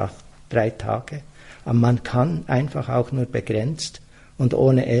gedacht 3 Tage. Aber man kann einfach auch nur begrenzt und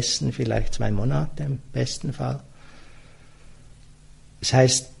ohne Essen vielleicht 2 Monate im besten Fall. Das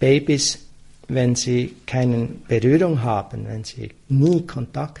heißt, Babys, wenn sie keine Berührung haben, wenn sie nie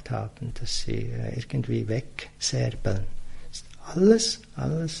Kontakt haben, dass sie irgendwie wegsärbeln. Alles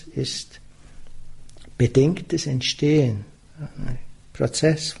ist bedingtes Entstehen, ein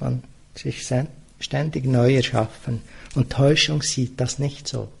Prozess von sich ständig neu erschaffen. Und Täuschung sieht das nicht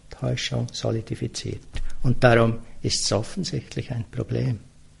so. Täuschung solidifiziert. Und darum ist es offensichtlich ein Problem.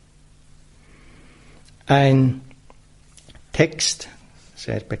 Ein Text,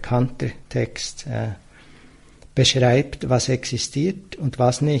 sehr bekannter Text, beschreibt, was existiert und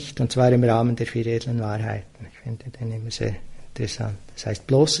was nicht, und zwar im Rahmen der 4 edlen Wahrheiten. Ich finde den immer sehr interessant. Das heißt,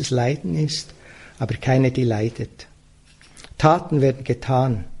 bloßes Leiden ist, aber keine, die leidet. Taten werden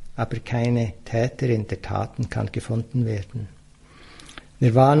getan, aber keine Täterin der Taten kann gefunden werden.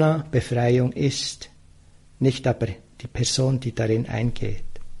 Nirvana, Befreiung ist, nicht aber die Person, die darin eingeht.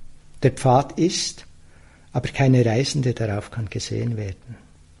 Der Pfad ist, aber keine Reisende darauf kann gesehen werden.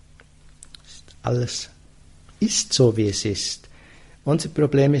 Alles ist so, wie es ist. Unser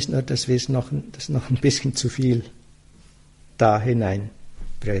Problem ist nur, dass dass noch ein bisschen zu viel da hinein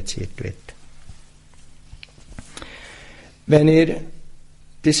projiziert wird. Wenn ihr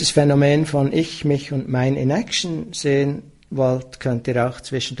dieses Phänomen von Ich, mich und mein in Action sehen wollt, könnt ihr auch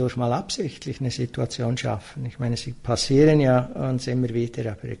zwischendurch mal absichtlich eine Situation schaffen. Ich meine, sie passieren ja uns immer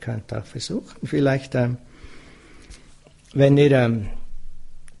wieder, aber ihr könnt auch versuchen, vielleicht, wenn ihr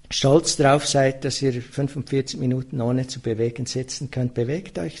stolz drauf seid, dass ihr 45 Minuten ohne zu bewegen sitzen könnt,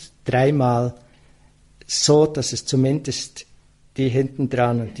 bewegt euch 3-mal so, dass es zumindest die hinten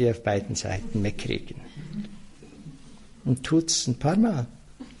dran und die auf beiden Seiten mitkriegen. Und tut's ein paar Mal.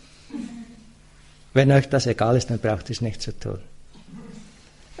 Wenn euch das egal ist, dann braucht ihr es nicht zu tun.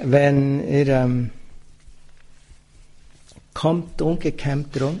 Wenn ihr kommt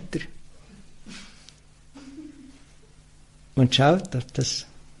ungekämmt runter und schaut,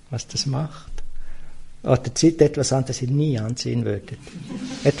 was das macht. Oder zieht etwas an, das ihr nie anziehen würdet.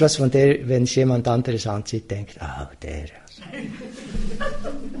 Etwas, von der, wenn es jemand anderes anzieht, denkt, der.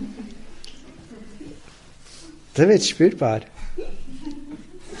 Da wird es spürbar.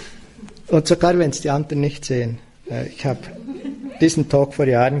 Und sogar, wenn es die anderen nicht sehen. Ich habe diesen Talk vor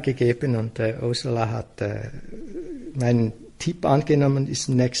Jahren gegeben und Ursula hat meinen Tipp angenommen und ist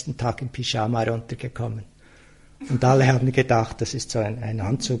am nächsten Tag im Pyjama runtergekommen. Und alle haben gedacht, das ist so ein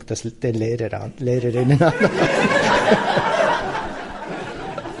Anzug, das den Lehrerinnen an.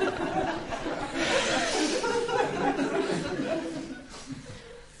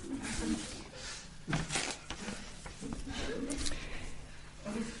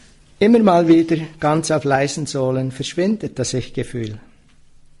 Immer mal wieder, ganz auf leisen Sohlen, verschwindet das Ich-Gefühl.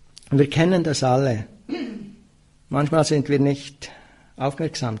 Und wir kennen das alle. Manchmal sind wir nicht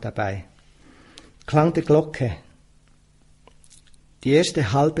aufmerksam dabei. Klang der Glocke. Die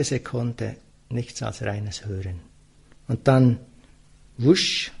erste halbe Sekunde nichts als reines Hören. Und dann,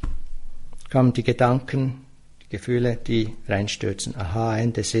 wusch, kamen die Gedanken, die Gefühle, die reinstürzen. Aha,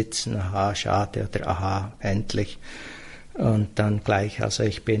 Ende sitzen, aha, schade oder aha, endlich. Und dann gleich, also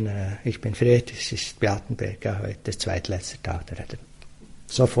ich bin Fred, es ist Beatenberg, ja, heute ist zweitletzter Tag.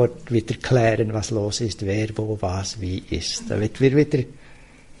 Sofort wieder klären, was los ist, wer, wo, was, wie ist. Damit wir wieder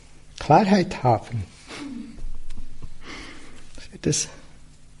Klarheit haben. Dass wir das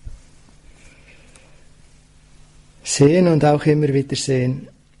sehen und auch immer wieder sehen.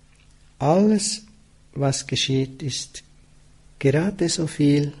 Alles, was geschieht, ist gerade so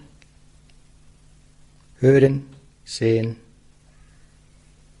viel hören, sehen,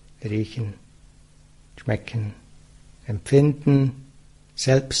 riechen, schmecken, empfinden,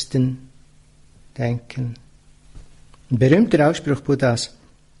 selbsten, denken. Ein berühmter Ausspruch Buddhas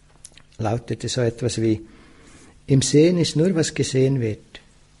lautete so etwas wie: Im Sehen ist nur, was gesehen wird.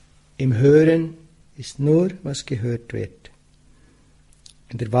 Im Hören ist nur, was gehört wird.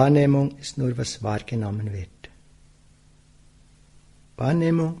 In der Wahrnehmung ist nur, was wahrgenommen wird.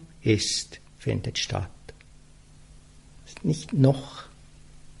 Wahrnehmung findet statt. Ist nicht noch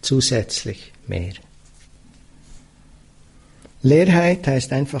zusätzlich mehr. Leerheit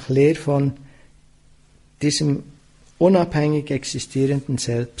heißt einfach leer von diesem unabhängig existierenden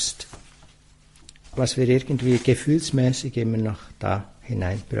Selbst, was wir irgendwie gefühlsmäßig immer noch da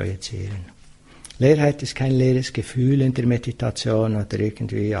hinein projizieren. Leerheit ist kein leeres Gefühl in der Meditation oder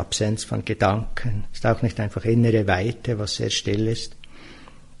irgendwie Absenz von Gedanken. Ist auch nicht einfach innere Weite, was sehr still ist.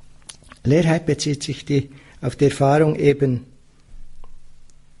 Leerheit bezieht sich auf die Erfahrung eben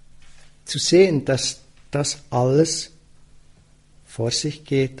zu sehen, dass das alles vor sich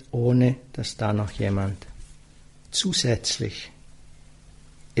geht, ohne dass da noch jemand zusätzlich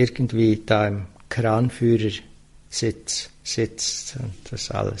irgendwie da im Kranführersitz sitzt und das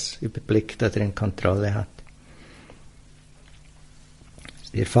alles überblickt oder in Kontrolle hat.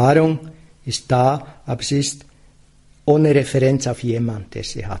 Die Erfahrung ist da, aber sie ist ohne Referenz auf jemand, der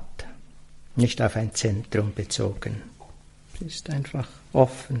sie hat, nicht auf ein Zentrum bezogen. Sie ist einfach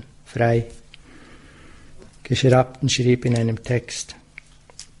offen, frei. Geschrabten schrieb in einem Text: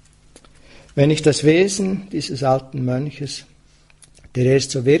 Wenn ich das Wesen dieses alten Mönches, der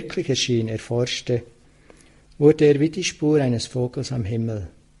erst so wirklich erschien, erforschte, wurde er wie die Spur eines Vogels am Himmel.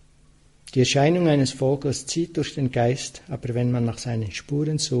 Die Erscheinung eines Vogels zieht durch den Geist, aber wenn man nach seinen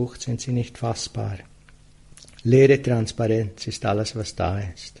Spuren sucht, sind sie nicht fassbar. Leere Transparenz ist alles, was da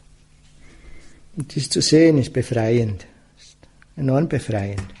ist. Und dies zu sehen ist befreiend, ist enorm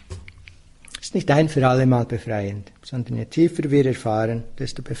befreiend. Ist nicht ein für alle Mal befreiend, sondern je tiefer wir erfahren,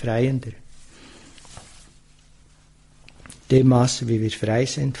 desto befreiender. In dem Maße, wie wir frei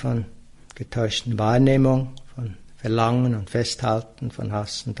sind von getäuschten Wahrnehmung, von Verlangen und Festhalten, von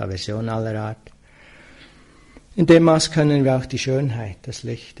Hass und Aversion aller Art. In dem Maß können wir auch die Schönheit, das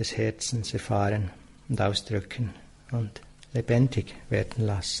Licht des Herzens erfahren und ausdrücken und lebendig werden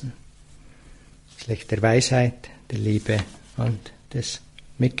lassen. Das Licht der Weisheit, der Liebe und des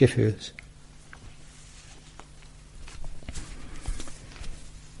Mitgefühls.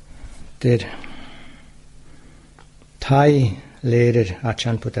 Der Thai-Lehrer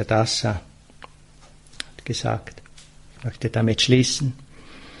Ajahn Buddhadasa hat gesagt, ich möchte damit schließen,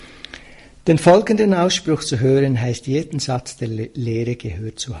 den folgenden Ausspruch zu hören, heißt jeden Satz der Lehre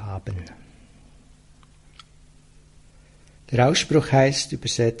gehört zu haben. Der Ausspruch heißt,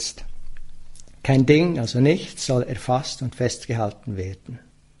 übersetzt, kein Ding, also nichts, soll erfasst und festgehalten werden.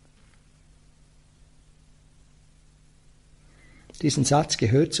 Diesen Satz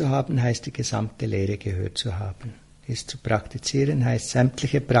gehört zu haben, heißt die gesamte Lehre gehört zu haben. Dies zu praktizieren, heißt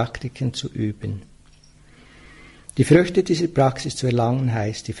sämtliche Praktiken zu üben. Die Früchte dieser Praxis zu erlangen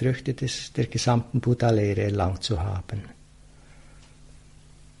heißt, die Früchte der gesamten Buddha-Lehre erlangt zu haben.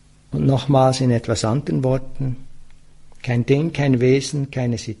 Und nochmals in etwas anderen Worten, kein Ding, kein Wesen,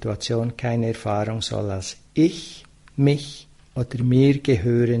 keine Situation, keine Erfahrung soll als ich, mich oder mir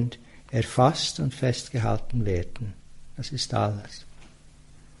gehörend erfasst und festgehalten werden. Das ist alles.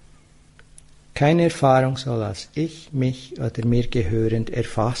 Keine Erfahrung soll als ich, mich oder mir gehörend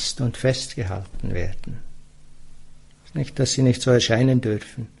erfasst und festgehalten werden. Nicht, dass sie nicht so erscheinen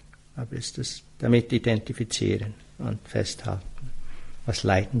dürfen, aber ist das damit identifizieren und festhalten, was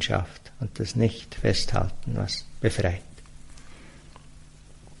Leidenschaft, und das Nicht-Festhalten, was befreit.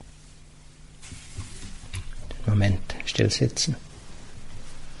 Moment, stillsitzen.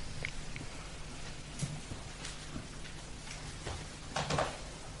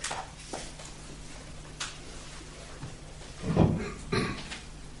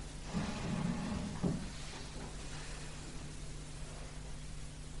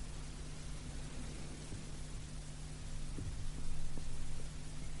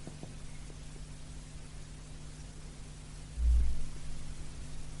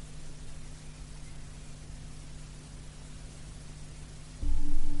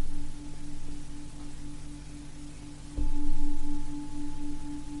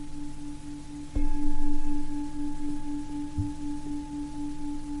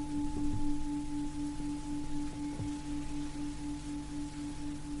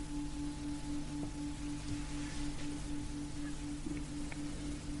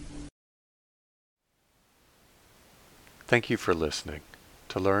 Thank you for listening.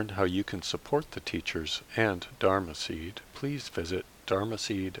 To learn how you can support the teachers and Dharma Seed, please visit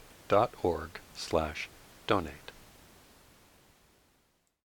dharmaseed.org/donate.